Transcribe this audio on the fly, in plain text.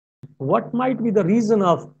What might be the reason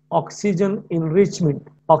of oxygen enrichment?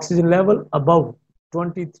 Oxygen level above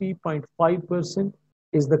 23.5%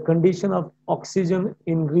 is the condition of oxygen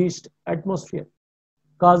enriched atmosphere,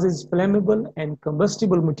 causes flammable and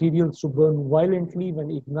combustible materials to burn violently when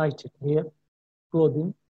ignited. Here,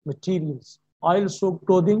 clothing materials, oil soaked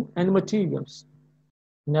clothing and materials.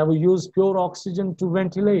 Never use pure oxygen to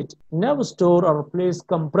ventilate. Never store or place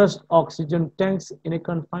compressed oxygen tanks in a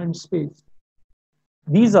confined space.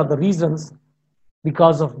 These are the reasons.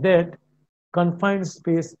 Because of that, confined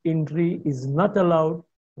space entry is not allowed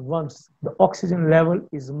once the oxygen level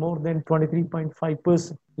is more than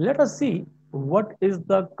 23.5%. Let us see what is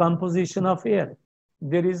the composition of air.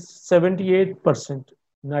 There is 78%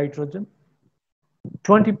 nitrogen,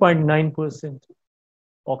 20.9%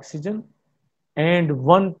 oxygen, and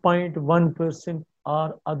 1.1%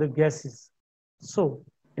 are other gases. So,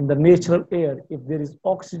 in the natural air, if there is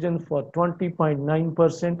oxygen for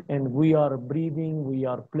 20.9% and we are breathing, we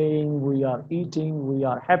are playing, we are eating, we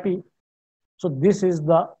are happy, so this is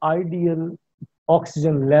the ideal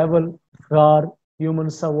oxygen level for human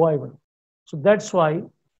survival. So that's why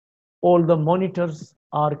all the monitors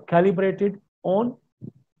are calibrated on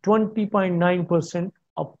 20.9%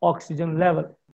 of oxygen level.